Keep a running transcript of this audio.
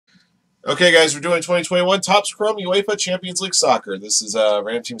Okay, guys, we're doing 2021 Topps Chrome UEFA Champions League Soccer. This is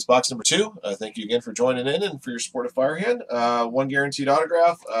Random Teams box number 2. Thank you again for joining in and for your support of Firehand. One guaranteed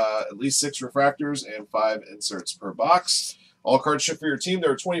autograph, at least 6 refractors, and 5 inserts per box. All cards shipped for your team. There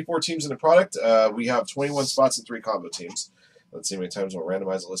are 24 teams in the product. We have 21 spots and 3 combo teams. Let's see how many times we'll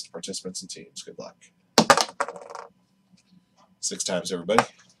randomize the list of participants and teams. Good luck. 6 times, everybody.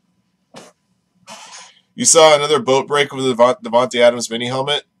 You saw another boat break with the Devontae Adams mini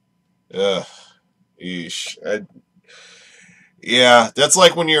helmet? Ugh. Yeesh. Yeah, that's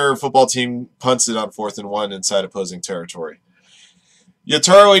like when your football team punts it on 4th and 1 inside opposing territory.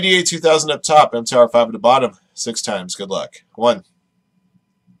 Yotaro 88 2000 up top, MTR 5 at the bottom. 6 times. Good luck. 1,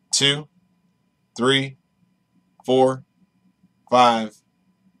 2, 3, 4, 5,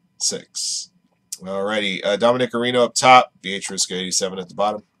 6. Alrighty. Dominic Areno up top, Beatrice 87 at the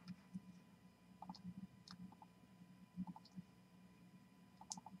bottom.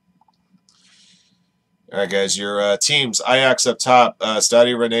 All right, guys, your teams. Ajax up top,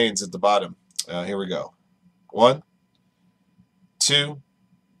 Stadio Renains at the bottom. Here we go. 1, 2,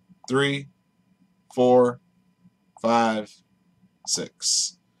 3, 4, 5,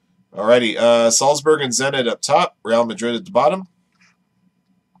 6. Alrighty, Salzburg and Zenit up top, Real Madrid at the bottom.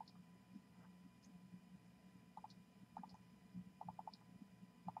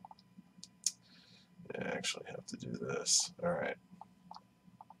 I actually have to do this. All right.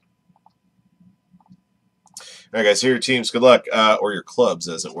 All right, guys, here are your teams. Good luck, or your clubs,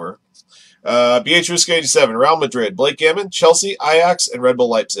 as it were. Beatrice 87, Real Madrid, Blake Gammon, Chelsea, Ajax, and Red Bull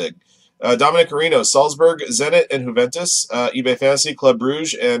Leipzig. Dominic Areno, Salzburg, Zenit, and Juventus. eBay Fantasy, Club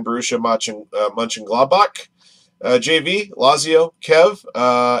Brugge, and Borussia Mönchengladbach. JV, Lazio, Kev,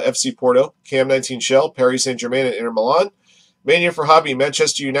 FC Porto, Cam 19 Shell, Paris Saint-Germain, and Inter Milan. Mania for Hobby,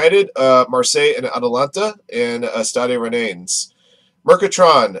 Manchester United, Marseille, and Atalanta, and Stade Rennes.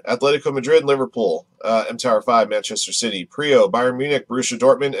 Mercatron, Atletico Madrid, Liverpool, MTR 5, Manchester City, Prio, Bayern Munich, Borussia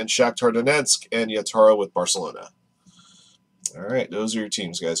Dortmund, and Shakhtar Donetsk, and Yataro with Barcelona. All right, those are your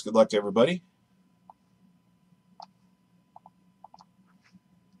teams, guys. Good luck to everybody.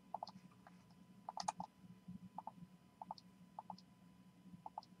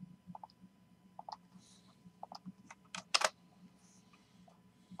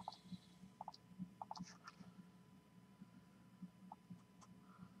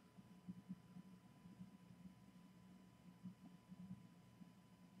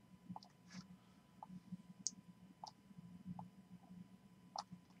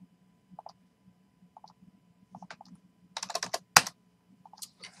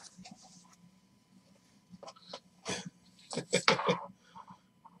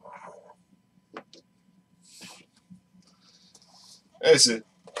 That's it.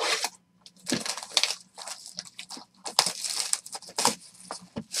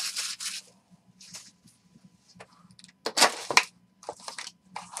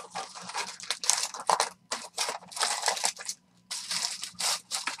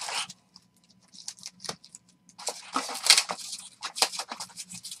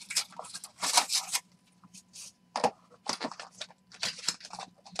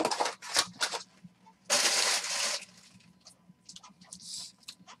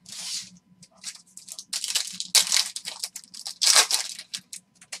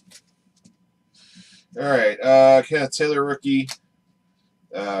 All right, Kenneth Taylor rookie,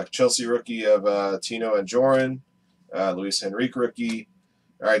 Chelsea rookie of Tino and Joran, Luis Henrique rookie.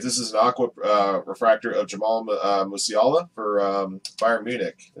 All right, this is an aqua refractor of Jamal Musiala for Bayern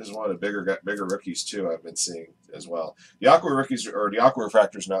Munich. This is one of the bigger rookies too I've been seeing as well. The aqua rookies or the aqua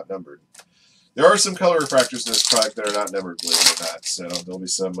refractors not numbered. There are some color refractors in this product that are not numbered, believe it or not. So there'll be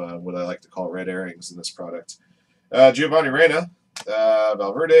some what I like to call red herrings in this product. Giovanni Reina,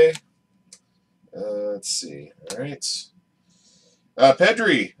 Valverde. Let's see. All right.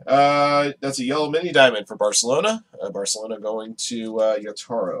 Pedri. That's a yellow mini diamond for Barcelona. Barcelona going to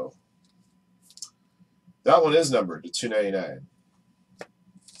Yotaro. That one is numbered to 299.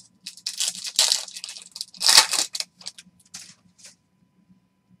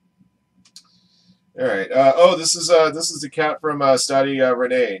 All right. Oh, this is the cat from Stade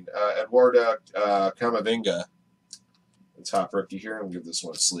Rennes, Eduardo Camavinga, the top rookie here. I'll give this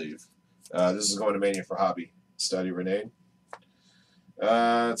one a sleeve. This is going to Mania for Hobby. Stade Rennes.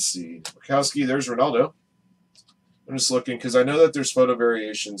 Let's see. Rakowski, there's Ronaldo. I'm just looking because I know that there's photo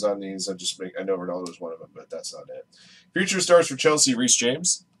variations on these. I know Ronaldo is one of them, but that's not it. Future stars for Chelsea, Reece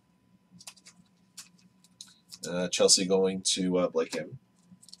James. Chelsea going to Blake Gammon.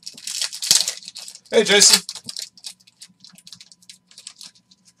 Hey, Jason.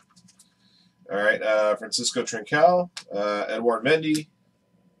 All right, Francisco Trincao, Edouard Mendy,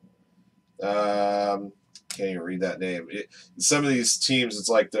 Can't even read that name. Some of these teams, it's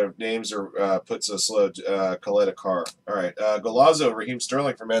like their names are put so slow. Coletta Carr. All right. Golazo, Raheem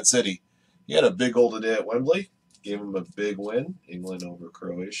Sterling for Man City. He had a big goal today at Wembley. Gave him a big win. England over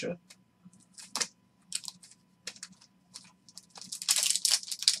Croatia.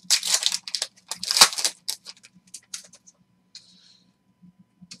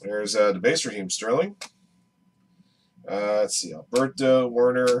 There's the base Raheem Sterling. Let's see, Alberto,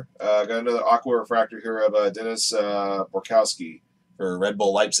 Werner. Got another Aqua Refractor here of Dennis Borkowski for Red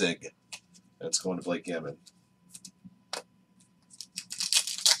Bull Leipzig. That's going to Blake Gammon.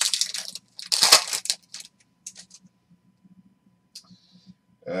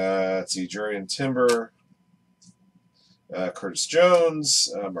 Let's see, Jurian Timber. Curtis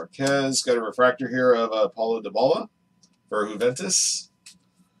Jones. Marquez. Got a refractor here of Paulo Dybala for Juventus.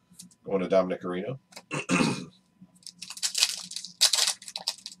 Going to Dominic Arino.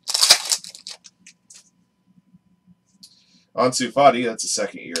 Ansu Fati, that's a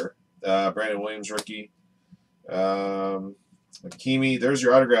second year. Brandon Williams, rookie. Hakimi, there's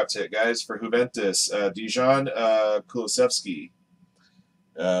your autograph hit, guys, for Juventus. Dijon Kulusevski.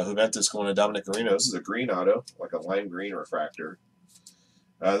 Juventus going to Dominic Arino. This is a green auto, like a lime green refractor.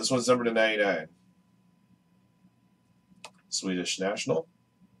 This one's numbered to 99. Swedish national.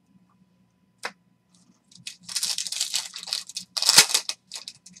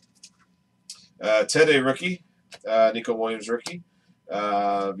 Tede, rookie. Nico Williams, rookie.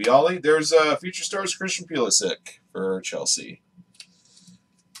 Viali. There's Future Stars Christian Pulisic for Chelsea.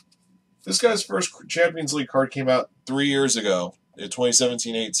 This guy's first Champions League card came out 3 years ago, in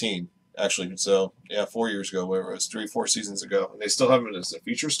 2017-18. Actually, so, yeah, 4 years ago, whatever it was, 3-4 seasons ago. And they still have him as a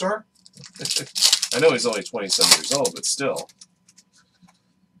feature star? I know he's only 27 years old, but still.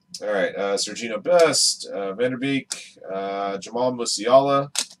 All right, Sergino Best, Van der Beek, Jamal Musiala.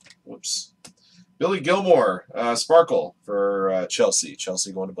 Whoops. Billy Gilmore, Sparkle for Chelsea.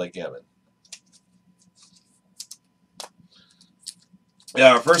 Chelsea going to Blake Gammon.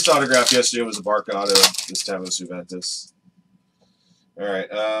 Yeah, our first autograph yesterday was a Barca auto. This time it was Juventus. All right,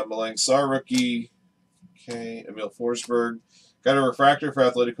 Malang Sarr, rookie. Okay, Emil Forsberg. Got a refractor for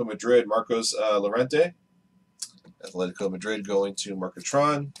Atletico Madrid, Marcos Llorente. Atletico Madrid going to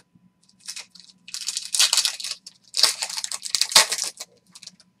Marcatron.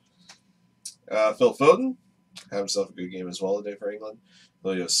 Phil Foden had himself a good game as well today for England.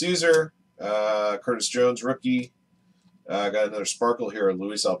 Julio Caesar, Curtis Jones, rookie. Got another sparkle here,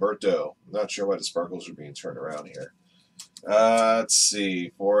 Luis Alberto. I'm not sure why the sparkles are being turned around here. Let's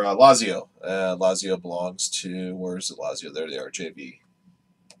see, for Lazio. Lazio belongs to, where's it Lazio? There they are, JV.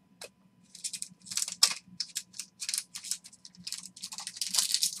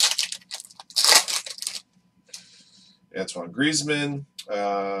 Antoine Griezmann.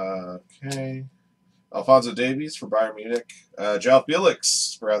 Okay. Alphonso Davies for Bayern Munich. João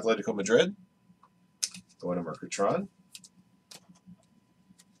Felix for Atletico Madrid. Going to Mercatron.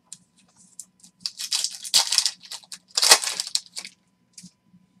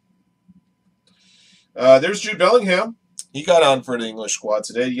 There's Jude Bellingham. He got on for the English squad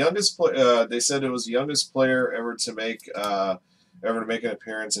today. Youngest, they said it was the youngest player ever to make an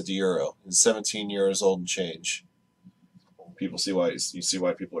appearance at the Euro. He's 17 years old and change. People see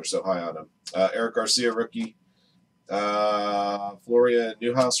why people are so high on him. Eric Garcia, rookie. Florian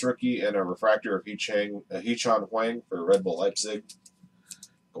Neuhaus, rookie, and a refractor of Hee-Chan Huang for Red Bull Leipzig.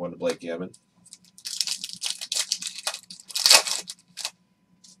 Going to Blake Gammon.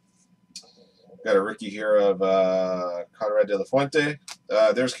 Got a rookie here of Conrad de la Fuente.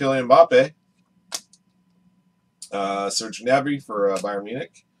 There's Kylian Mbappe. Serge Gnabry for Bayern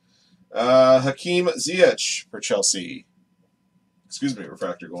Munich. Hakim Ziyech for Chelsea. Excuse me,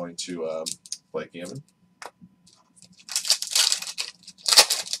 refractor going to Blake Gammon.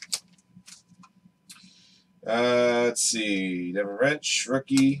 Let's see. Devin Wrench,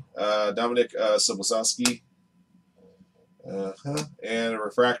 rookie. Dominic Soboslawski. And a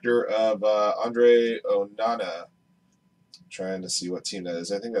refractor of Andre Onana. Trying to see what team that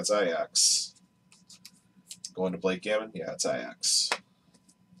is. I think that's Ajax. Going to Blake Gammon? Yeah, it's Ajax.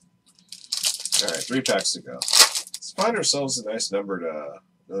 All right, 3 packs to go. Let's find ourselves a nice numbered,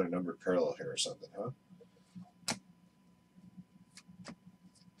 another numbered parallel here or something, huh?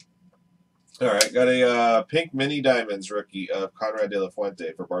 All right, got a pink mini diamonds rookie of Conrad de la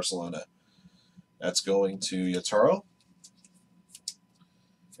Fuente for Barcelona. That's going to Yataro.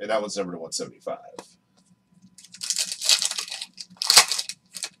 And that one's numbered to 175.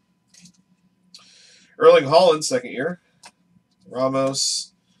 Erling Haaland, second year. Ramos.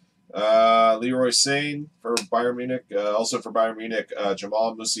 Leroy Sane for Bayern Munich. Also for Bayern Munich,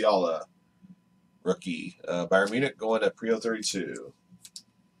 Jamal Musiala. rookie. Bayern Munich going to Prio 32.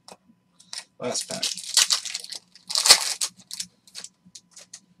 Last pack.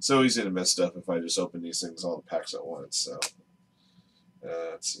 So easy to miss stuff if I just open these things all the packs at once. So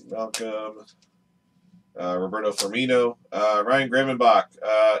let's see, Malcolm, Roberto Firmino, Ryan Gravenbach,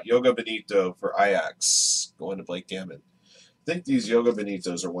 Yoga Benito for Ajax, going to Blake Gammon. I think these Yoga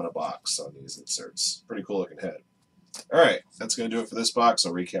Benitos are one a box on these inserts. Pretty cool looking head. All right, that's going to do it for this box.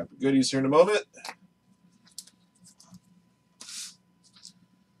 I'll recap the goodies here in a moment.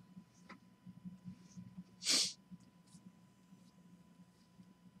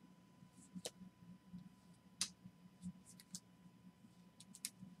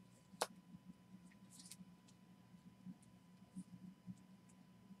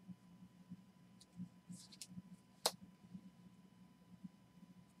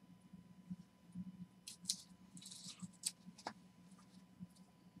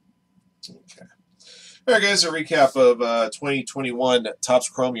 Okay. All right, guys, a recap of 2021 Topps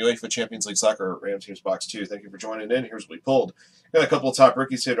Chrome UEFA Champions League Soccer Ram Teams Box 2. Thank you for joining in. Here's what we pulled. Got a couple of top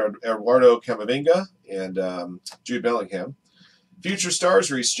rookies here, Eduardo Camavinga and Jude Bellingham. Future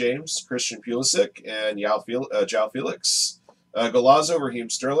stars, Reece James, Christian Pulisic, and João Felix. Golazo, Raheem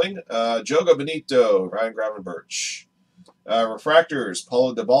Sterling. Joga Benito, Ryan Gravenberch. Refractors,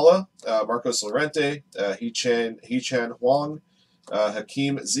 Paulo Dybala, Marcos Llorente, Hee-Chan Huang,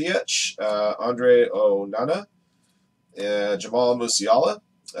 Hakeem Ziyech, Andre Onana, Jamal Musiala.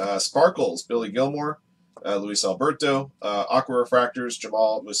 Sparkles, Billy Gilmore, Luis Alberto. Aqua Refractors,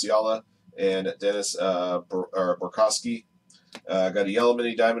 Jamal Musiala and Dennis Borkowski. Got a yellow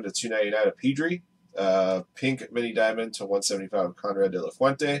mini diamond to 299 of Pedri. Pink mini diamond to 175 of Conrad de la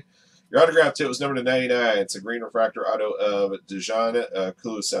Fuente. Your autograph tip was number to 99. It's a green refractor auto of Dejan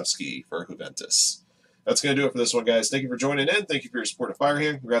Kulusevski for Juventus. That's going to do it for this one, guys. Thank you for joining in. Thank you for your support of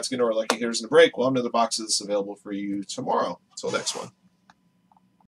Firehand. Congrats again to our lucky hitters in the break. We'll have another boxes available for you tomorrow. Until next one.